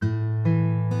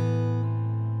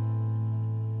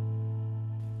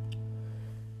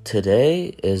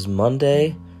Today is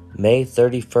Monday, May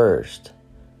 31st.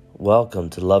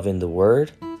 Welcome to Loving the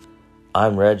Word.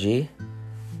 I'm Reggie.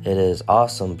 It is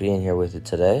awesome being here with you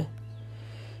today.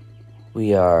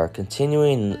 We are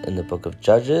continuing in the book of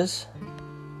Judges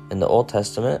in the Old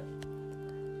Testament,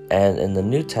 and in the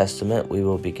New Testament we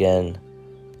will begin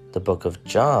the book of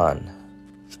John.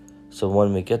 So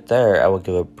when we get there, I will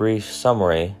give a brief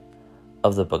summary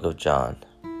of the book of John.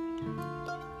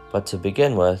 But to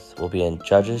begin with, we'll be in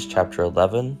Judges chapter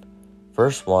 11,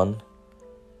 verse 1,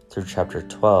 through chapter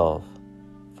 12,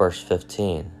 verse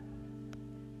 15.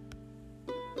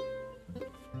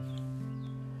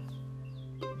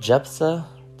 Jephthah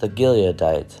the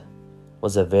Gileadite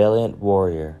was a valiant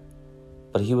warrior,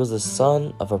 but he was the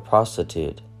son of a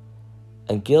prostitute,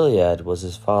 and Gilead was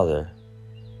his father.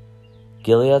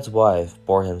 Gilead's wife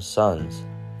bore him sons,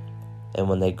 and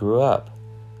when they grew up,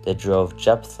 they drove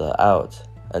Jephthah out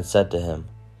and said to him,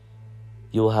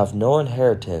 "You will have no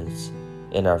inheritance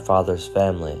in our father's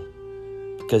family,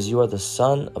 because you are the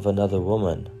son of another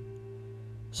woman."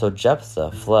 So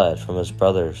Jephthah fled from his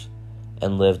brothers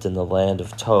and lived in the land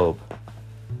of Tob.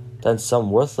 Then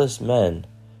some worthless men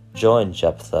joined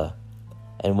Jephthah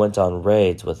and went on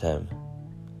raids with him.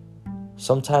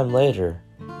 Sometime later,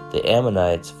 the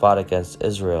Ammonites fought against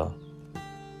Israel.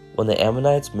 When the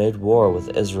Ammonites made war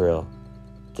with Israel,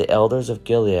 the elders of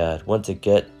Gilead went to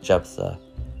get Jephthah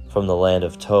from the land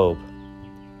of Tob.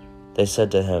 They said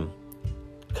to him,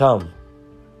 "Come,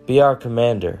 be our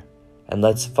commander, and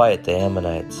let's fight the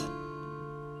Ammonites."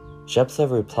 Jephthah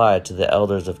replied to the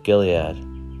elders of Gilead,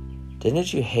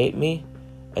 "Didn't you hate me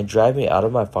and drive me out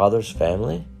of my father's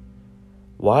family?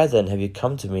 Why then have you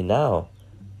come to me now,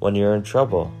 when you're in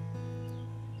trouble?"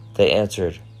 They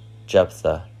answered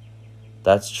Jephthah,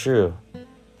 "That's true,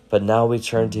 but now we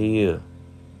turn to you.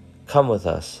 Come with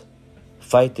us,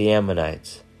 fight the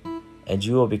Ammonites, and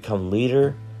you will become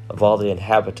leader of all the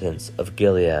inhabitants of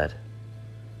Gilead."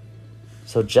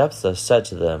 So Jephthah said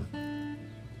to them,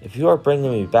 "If you are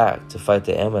bringing me back to fight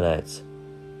the Ammonites,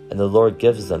 and the Lord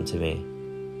gives them to me,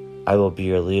 I will be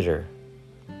your leader."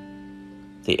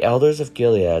 The elders of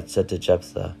Gilead said to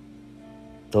Jephthah,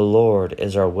 "The Lord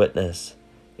is our witness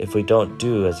if we don't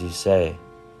do as you say."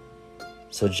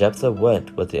 So Jephthah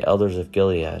went with the elders of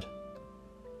Gilead.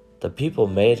 The people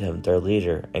made him their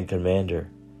leader and commander,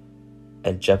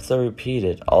 and Jephthah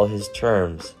repeated all his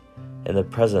terms in the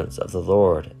presence of the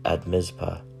Lord at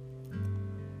Mizpah.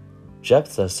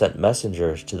 Jephthah sent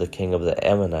messengers to the king of the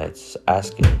Ammonites,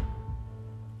 asking,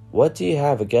 "What do you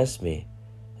have against me,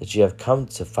 that you have come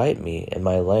to fight me in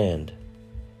my land?"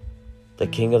 The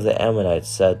king of the Ammonites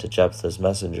said to Jephthah's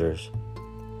messengers,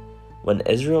 "When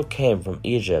Israel came from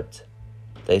Egypt,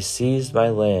 they seized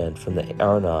my land from the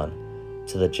Arnon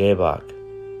to the Jabbok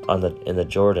in the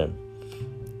Jordan.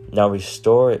 Now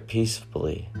restore it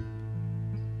peacefully."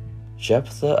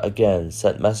 Jephthah again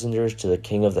sent messengers to the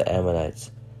king of the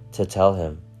Ammonites to tell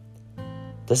him,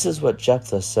 "This is what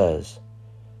Jephthah says.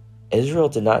 Israel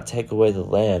did not take away the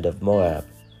land of Moab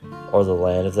or the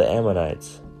land of the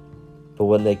Ammonites, but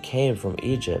when they came from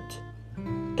Egypt,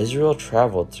 Israel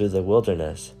traveled through the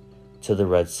wilderness to the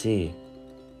Red Sea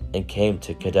and came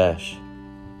to Kadesh."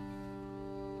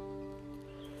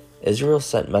 Israel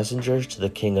sent messengers to the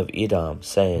king of Edom,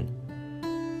 saying,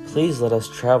 "Please let us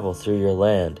travel through your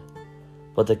land."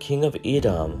 But the king of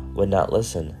Edom would not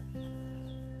listen.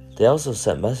 They also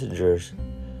sent messengers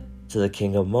to the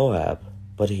king of Moab,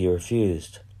 but he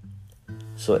refused.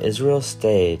 So Israel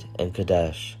stayed in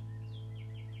Kadesh.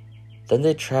 Then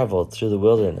they traveled through the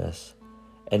wilderness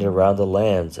and around the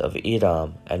lands of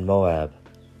Edom and Moab.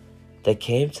 They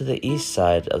came to the east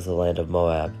side of the land of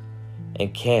Moab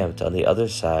and camped on the other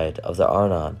side of the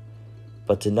Arnon,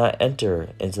 but did not enter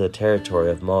into the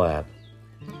territory of Moab,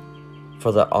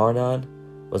 for the Arnon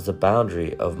was the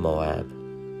boundary of Moab.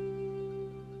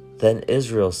 Then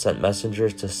Israel sent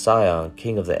messengers to Sihon,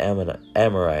 king of the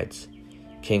Amorites,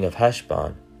 king of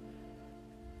Heshbon.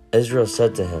 Israel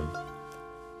said to him,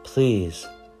 "Please,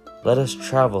 let us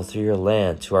travel through your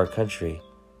land to our country."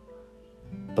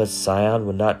 But Sihon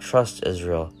would not trust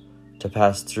Israel to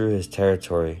pass through his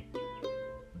territory.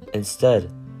 Instead,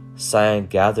 Sihon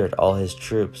gathered all his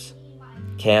troops,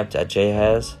 camped at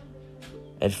Jahaz,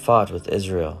 and fought with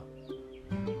Israel.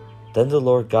 Then the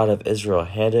Lord God of Israel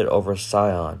handed over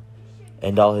Sihon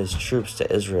and all his troops to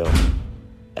Israel,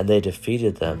 and they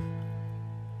defeated them.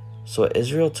 So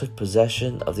Israel took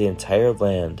possession of the entire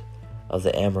land of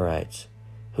the Amorites,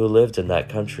 who lived in that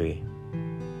country.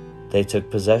 They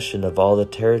took possession of all the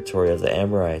territory of the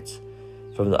Amorites,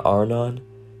 from the Arnon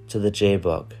to the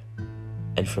Jabbok,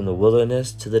 and from the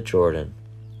wilderness to the Jordan.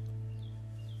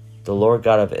 The Lord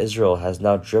God of Israel has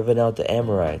now driven out the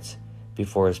Amorites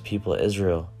before his people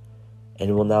Israel,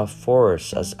 and will now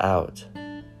force us out.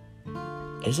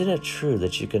 Isn't it true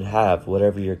that you can have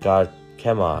whatever your god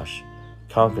Chemosh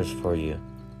conquers for you,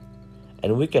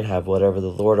 and we can have whatever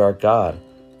the Lord our God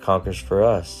conquers for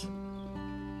us?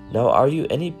 Now are you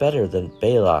any better than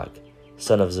Balak,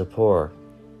 son of Zippor,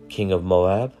 king of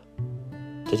Moab?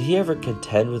 Did he ever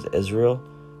contend with Israel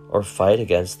or fight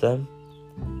against them?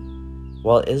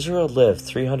 While Israel lived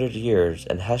 300 years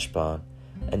in Heshbon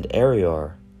and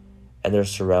Aroer and their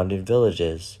surrounding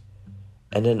villages,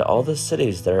 and in all the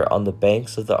cities that are on the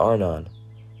banks of the Arnon,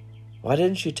 why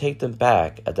didn't you take them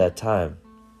back at that time?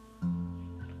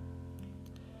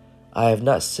 I have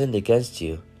not sinned against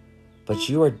you, but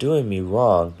you are doing me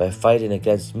wrong by fighting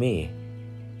against me.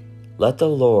 Let the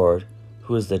Lord,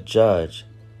 who is the judge,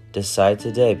 decide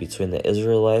today between the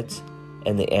Israelites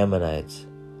and the Ammonites.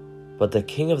 But the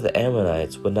king of the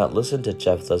Ammonites would not listen to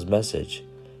Jephthah's message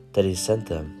that he sent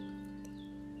them.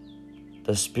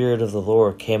 The Spirit of the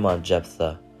Lord came on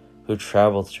Jephthah, who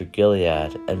traveled through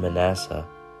Gilead and Manasseh,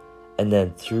 and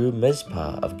then through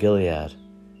Mizpah of Gilead.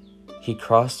 He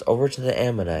crossed over to the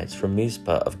Ammonites from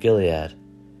Mizpah of Gilead.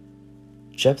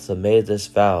 Jephthah made this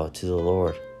vow to the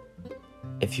Lord: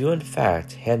 if you in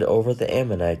fact hand over the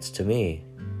Ammonites to me,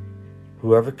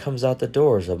 whoever comes out the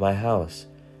doors of my house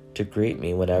to greet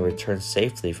me when I return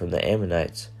safely from the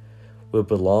Ammonites will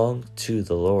belong to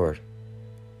the Lord,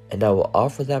 and I will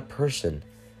offer that person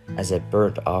as a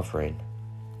burnt offering.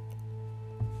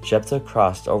 Jephthah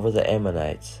crossed over the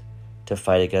Ammonites to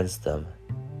fight against them,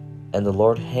 and the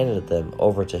Lord handed them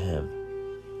over to him.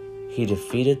 He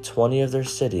defeated 20 of their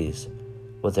cities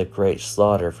with a great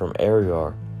slaughter from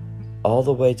Aroer all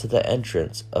the way to the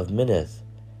entrance of Minnith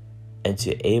and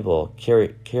to Abel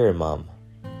Kerimam.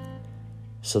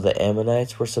 So the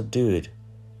Ammonites were subdued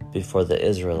before the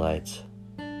Israelites.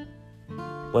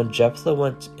 When Jephthah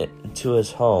went into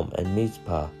his home in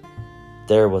Mizpah,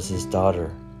 there was his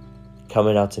daughter,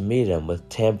 coming out to meet him with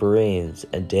tambourines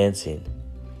and dancing.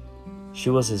 She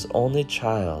was his only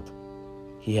child.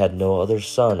 He had no other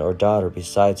son or daughter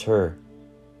besides her.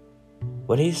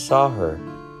 When he saw her,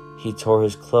 he tore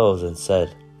his clothes and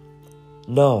said,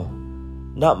 "No,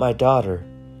 not my daughter.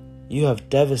 You have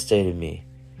devastated me.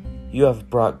 You have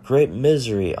brought great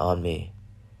misery on me.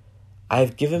 I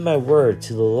have given my word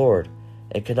to the Lord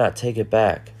and cannot take it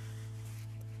back."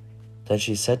 Then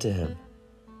she said to him,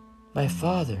 "My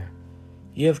father,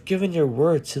 you have given your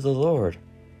word to the Lord.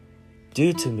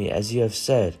 Do to me as you have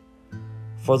said,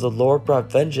 for the Lord brought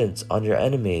vengeance on your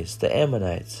enemies, the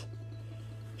Ammonites."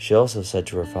 She also said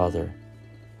to her father,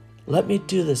 "Let me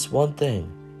do this one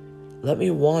thing. Let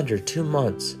me wander 2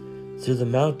 months through the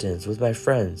mountains with my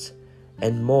friends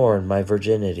and mourn my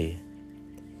virginity."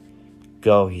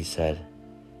 "Go," he said,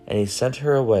 and he sent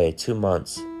her away 2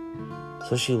 months.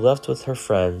 So she left with her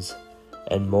friends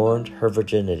and mourned her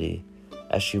virginity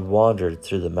as she wandered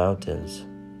through the mountains.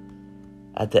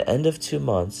 At the end of 2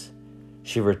 months,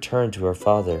 she returned to her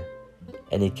father,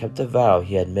 and he kept the vow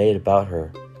he had made about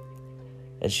her,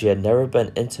 and she had never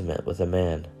been intimate with a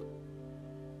man.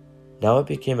 Now it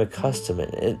became a custom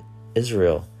in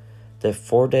Israel that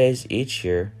 4 days each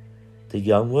year the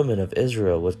young women of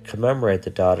Israel would commemorate the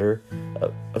daughter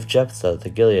of Jephthah the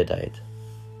Gileadite.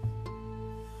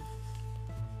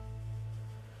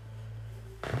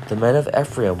 The men of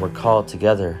Ephraim were called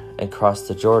together and crossed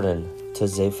the Jordan to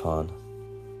Zaphon.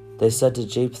 They said to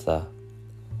Jephthah,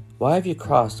 "Why have you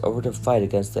crossed over to fight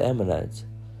against the Ammonites,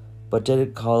 but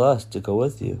didn't call us to go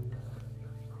with you?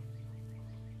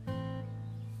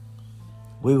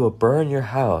 We will burn your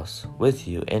house with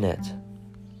you in it."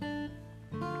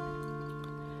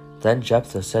 Then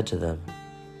Jephthah said to them,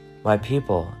 "My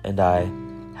people and I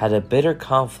had a bitter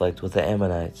conflict with the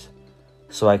Ammonites,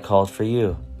 so I called for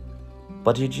you,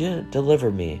 but you didn't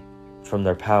deliver me from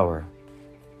their power.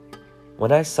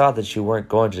 When I saw that you weren't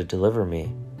going to deliver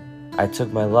me, I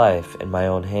took my life in my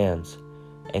own hands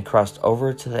and crossed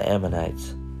over to the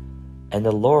Ammonites, and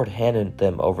the Lord handed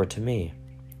them over to me.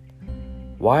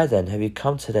 Why then have you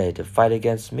come today to fight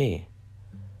against me?"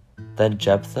 Then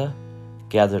Jephthah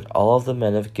gathered all of the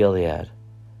men of Gilead.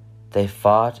 They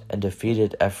fought and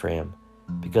defeated Ephraim,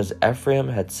 because Ephraim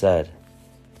had said,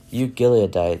 "You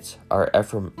Gileadites are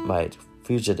Ephraimite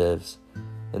fugitives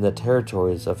in the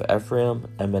territories of Ephraim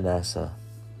and Manasseh."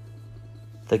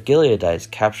 The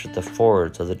Gileadites captured the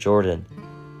fords of the Jordan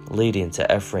leading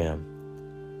to Ephraim.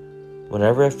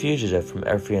 Whenever a fugitive from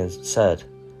Ephraim said,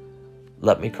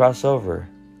 "Let me cross over,"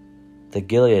 the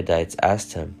Gileadites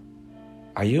asked him,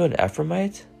 "Are you an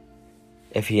Ephraimite?"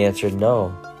 If he answered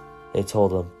no, they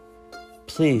told him,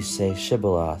 "Please say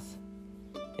Shibboleth."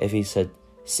 if he said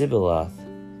Sibboleth,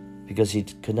 because he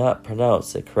could not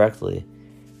pronounce it correctly,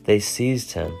 they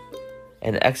seized him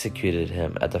and executed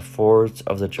him at the fords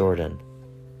of the Jordan.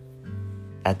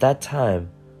 At that time,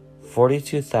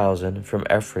 42,000 from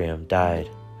Ephraim died.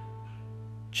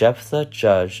 Jephthah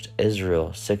judged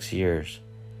Israel 6 years,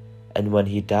 and when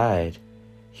he died,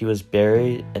 he was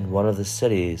buried in one of the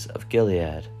cities of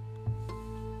Gilead.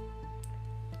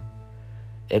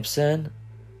 Ibzan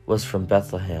was from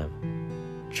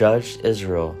Bethlehem, judged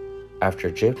Israel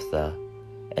after Jephthah,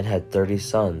 and had 30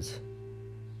 sons.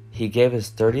 He gave his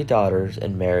 30 daughters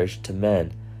in marriage to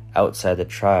men outside the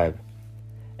tribe,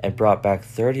 and brought back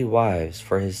 30 wives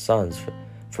for his sons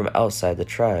from outside the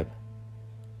tribe.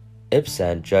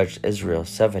 Ibzan judged Israel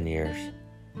 7 years,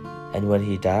 and when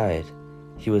he died,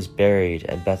 he was buried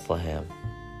in Bethlehem.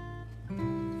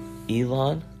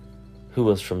 Elon, who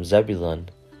was from Zebulun,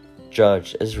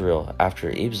 judged Israel after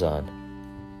Ibzan.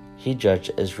 He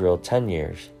judged Israel 10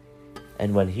 years,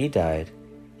 and when he died,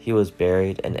 he was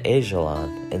buried in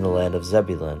Ajalon in the land of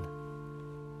Zebulun.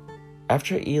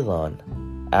 After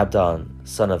Elon, Abdon,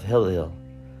 son of Hillel,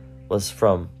 was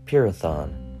from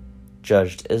Pirathon,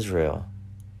 judged Israel.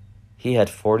 He had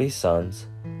 40 sons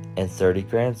and 30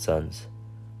 grandsons,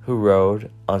 who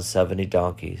rode on 70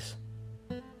 donkeys.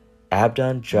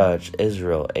 Abdon judged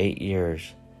Israel 8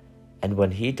 years, and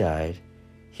when he died,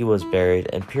 he was buried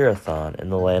in Pirathon in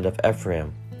the land of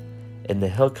Ephraim, in the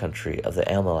hill country of the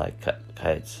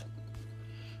Amalekites.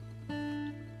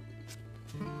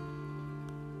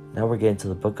 Now we're getting to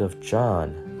the book of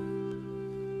John.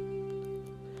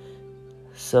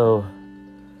 So,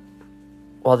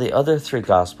 while the other 3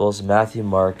 Gospels, Matthew,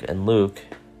 Mark, and Luke,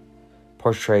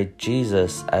 portrayed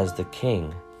Jesus as the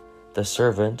King, the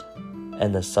servant,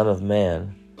 and the Son of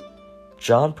Man,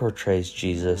 John portrays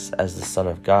Jesus as the Son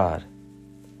of God.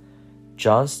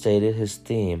 John stated his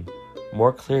theme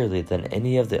more clearly than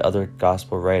any of the other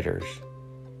Gospel writers.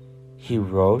 He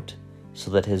wrote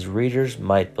so that his readers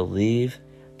might believe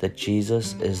that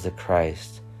Jesus is the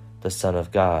Christ, the Son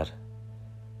of God.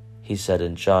 He said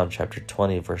in John chapter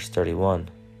 20, verse 31,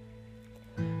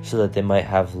 so that they might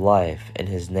have life in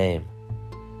his name.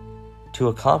 To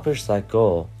accomplish that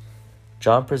goal,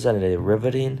 John presented a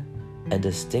riveting and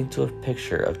distinctive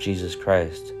picture of Jesus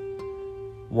Christ,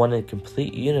 one in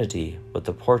complete unity with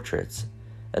the portraits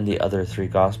and the other 3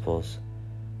 Gospels,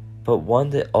 but one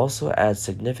that also adds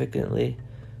significantly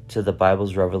to the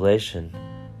Bible's revelation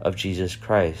of Jesus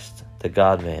Christ, the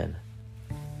God-man.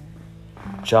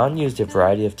 John used a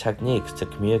variety of techniques to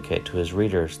communicate to his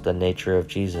readers the nature of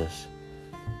Jesus.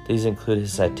 These include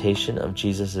his citation of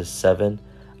Jesus' 7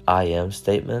 I am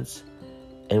statements,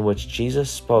 in which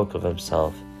Jesus spoke of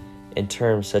himself in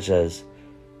terms such as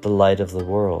the light of the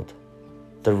world,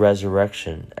 the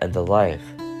resurrection and the life,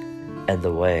 and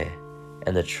the way,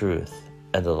 and the truth,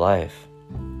 and the life.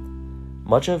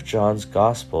 Much of John's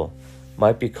Gospel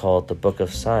might be called the Book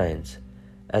of Signs,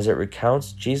 as it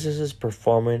recounts Jesus'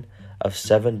 performing of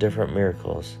 7 different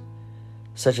miracles,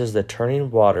 such as the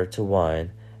turning water to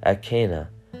wine at Cana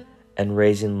and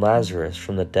raising Lazarus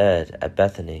from the dead at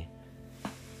Bethany.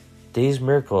 These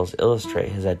miracles illustrate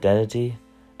his identity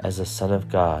as the Son of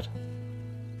God.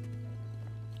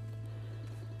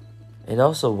 And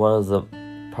also one of the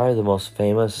probably the most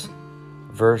famous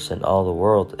verse in all the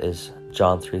world is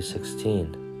John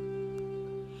 3:16.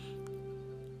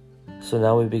 So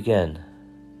now we begin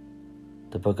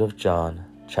the book of John,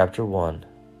 chapter 1,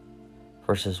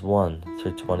 verses 1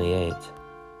 through 28.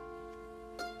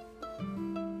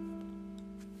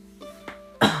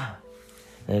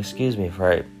 And excuse me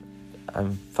for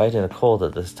I'm fighting a cold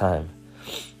at this time.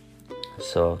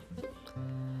 So,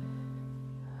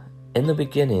 in the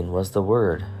beginning was the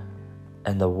Word,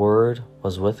 and the Word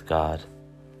was with God,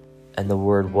 and the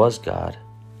Word was God.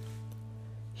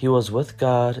 He was with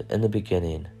God in the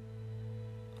beginning.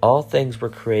 All things were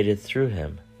created through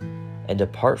him, and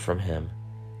apart from him,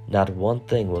 not one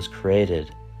thing was created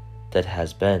that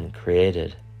has been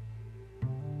created.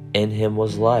 In him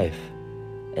was life,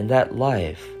 and that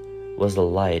life was the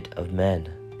light of men.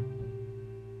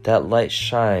 That light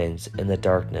shines in the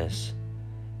darkness,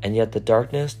 and yet the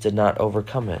darkness did not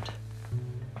overcome it.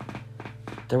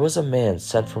 There was a man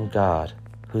sent from God,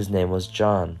 whose name was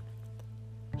John.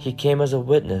 He came as a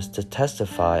witness to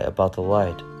testify about the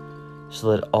light,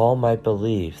 so that all might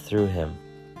believe through him.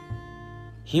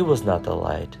 He was not the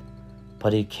light,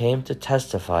 but he came to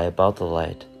testify about the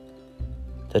light.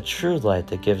 The true light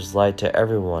that gives light to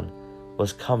everyone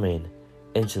was coming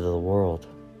into the world.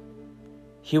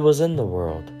 He was in the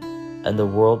world, and the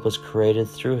world was created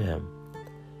through him,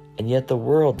 and yet the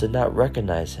world did not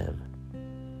recognize him.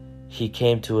 He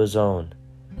came to his own,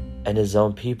 and his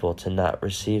own people to not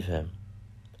receive him.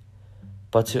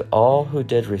 But to all who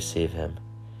did receive him,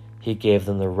 he gave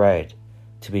them the right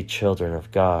to be children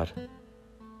of God,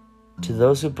 to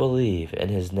those who believe in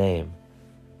his name,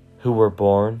 who were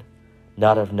born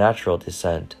not of natural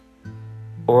descent,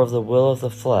 or of the will of the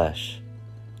flesh,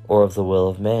 or of the will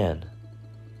of man,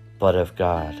 but of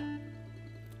God.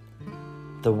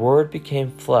 The Word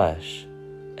became flesh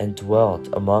and dwelt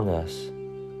among us.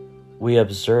 We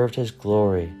observed his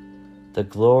glory, the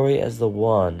glory as the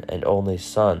one and only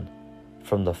Son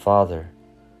from the Father,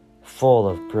 full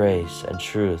of grace and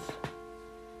truth.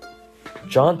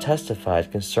 John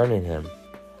testified concerning him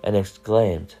and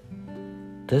exclaimed,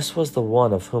 "This was the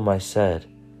one of whom I said,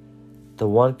 'The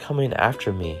one coming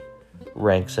after me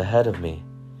ranks ahead of me,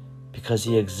 because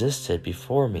he existed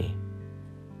before me.'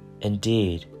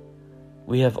 Indeed,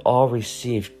 we have all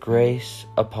received grace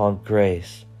upon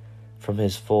grace from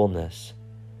his fullness.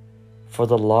 For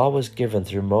the law was given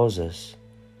through Moses,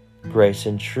 grace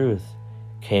and truth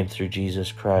came through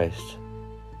Jesus Christ.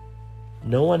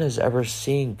 No one has ever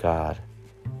seen God,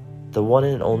 the one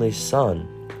and only Son,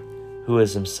 who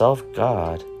is himself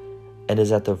God and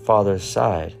is at the Father's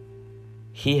side.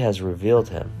 He has revealed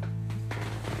him."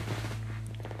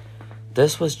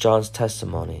 This was John's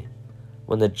testimony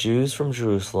when the Jews from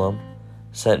Jerusalem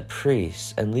sent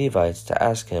priests and Levites to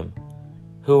ask him,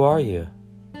 "Who are you?"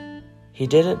 He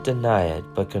didn't deny it,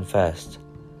 but confessed,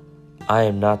 "I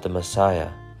am not the Messiah."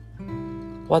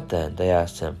 "What then?" they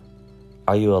asked him.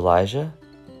 "Are you Elijah?"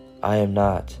 "I am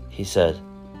not," he said.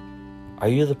 "Are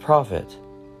you the prophet?"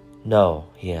 "No,"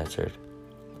 he answered.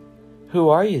 "Who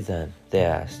are you then?" they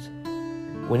asked.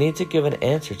 "We need to give an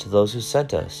answer to those who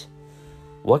sent us.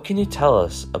 What can you tell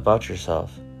us about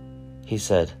yourself?" He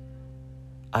said,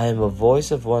 "I am a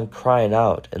voice of one crying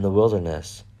out in the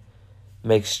wilderness,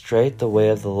 'Make straight the way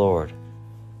of the Lord,'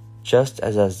 just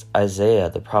as Isaiah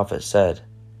the prophet said."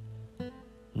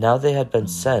 Now they had been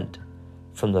sent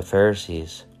from the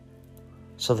Pharisees.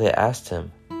 So they asked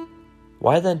him,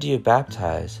 "Why then do you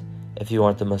baptize if you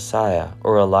aren't the Messiah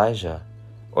or Elijah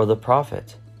or the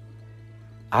prophet?"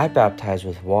 "I baptize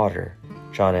with water,"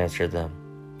 John answered them.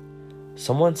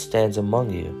 "Someone stands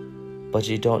among you, but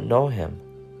you don't know him.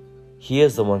 He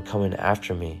is the one coming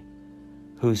after me,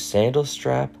 whose sandal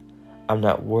strap I'm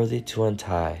not worthy to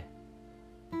untie."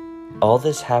 All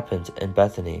this happened in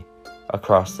Bethany,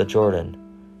 across the Jordan,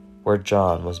 where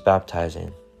John was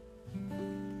baptizing.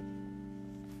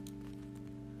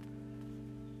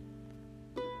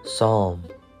 Psalm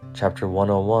chapter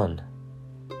 101,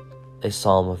 a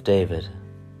psalm of David.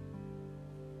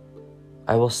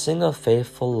 I will sing of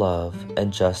faithful love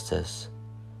and justice.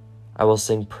 I will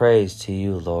sing praise to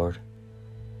you, Lord.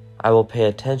 I will pay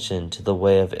attention to the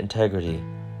way of integrity.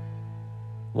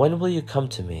 When will you come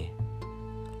to me?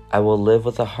 I will live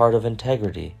with a heart of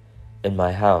integrity in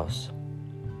my house.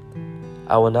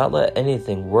 I will not let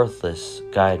anything worthless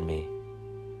guide me.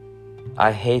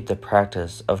 I hate the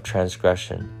practice of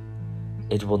transgression.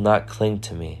 It will not cling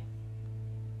to me.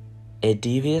 A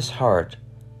devious heart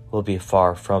will be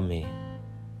far from me.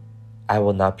 I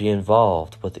will not be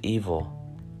involved with evil.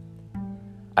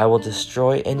 I will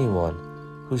destroy anyone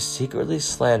who secretly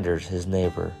slanders his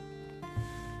neighbor.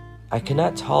 I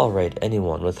cannot tolerate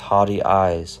anyone with haughty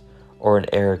eyes or an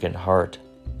arrogant heart.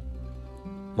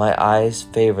 My eyes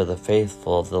favor the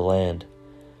faithful of the land,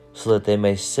 so that they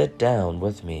may sit down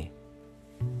with me.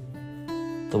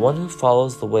 The one who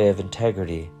follows the way of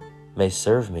integrity may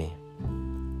serve me.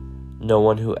 No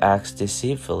one who acts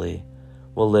deceitfully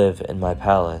will live in my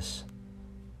palace.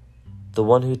 The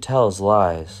one who tells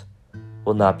lies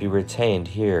will not be retained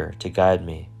here to guide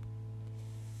me.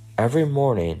 Every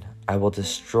morning I will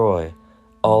destroy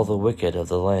all the wicked of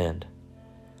the land,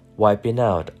 wiping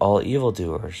out all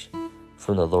evildoers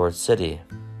from the Lord's city.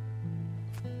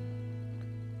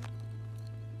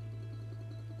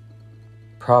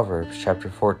 Proverbs chapter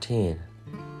 14,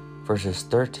 verses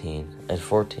 13 and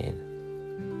 14.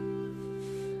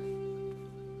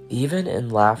 Even in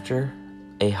laughter,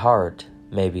 a heart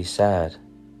may be sad,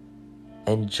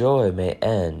 and joy may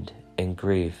end in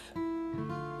grief.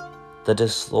 The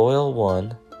disloyal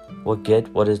one will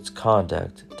get what its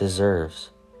conduct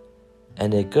deserves,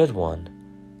 and a good one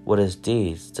what his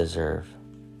deeds deserve.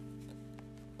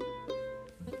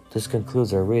 This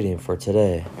concludes our reading for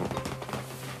today.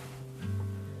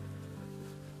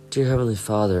 Dear Heavenly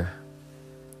Father,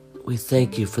 we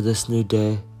thank you for this new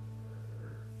day.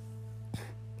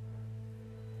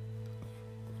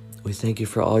 We thank you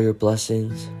for all your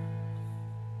blessings.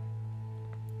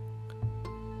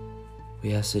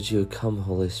 We ask that you would come,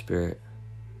 Holy Spirit,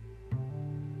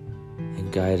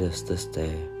 and guide us this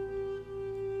day.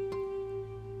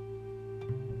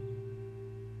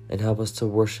 and help us to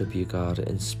worship you, God,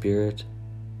 in spirit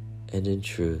and in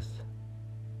truth.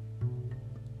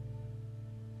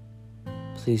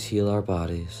 Please heal our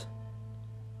bodies.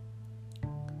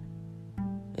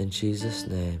 In Jesus'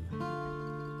 name,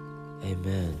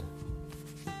 amen.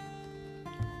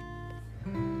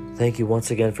 Thank you once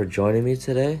again for joining me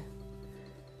today.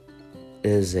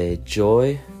 It is a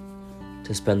joy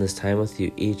to spend this time with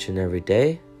you each and every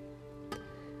day.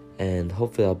 And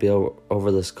hopefully I'll be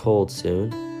over this cold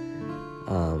soon.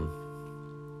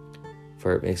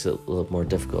 For it makes it a little more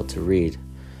difficult to read.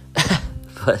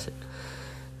 But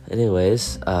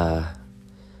anyways, I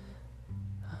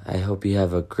hope you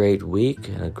have a great week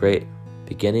and a great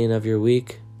beginning of your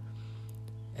week.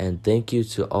 And thank you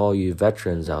to all you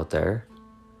veterans out there.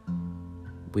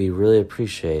 We really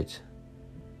appreciate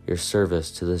your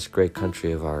service to this great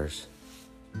country of ours.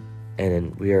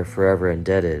 And we are forever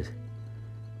indebted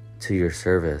to your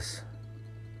service.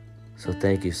 So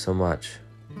thank you so much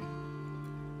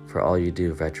for all you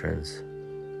do, veterans.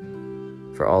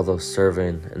 For all those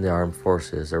serving in the armed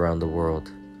forces around the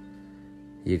world.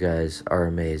 You guys are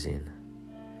amazing.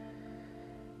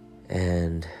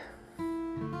 And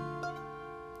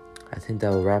I think that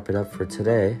will wrap it up for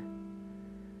today.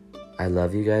 I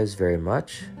love you guys very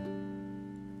much.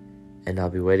 And I'll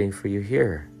be waiting for you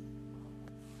here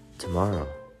tomorrow.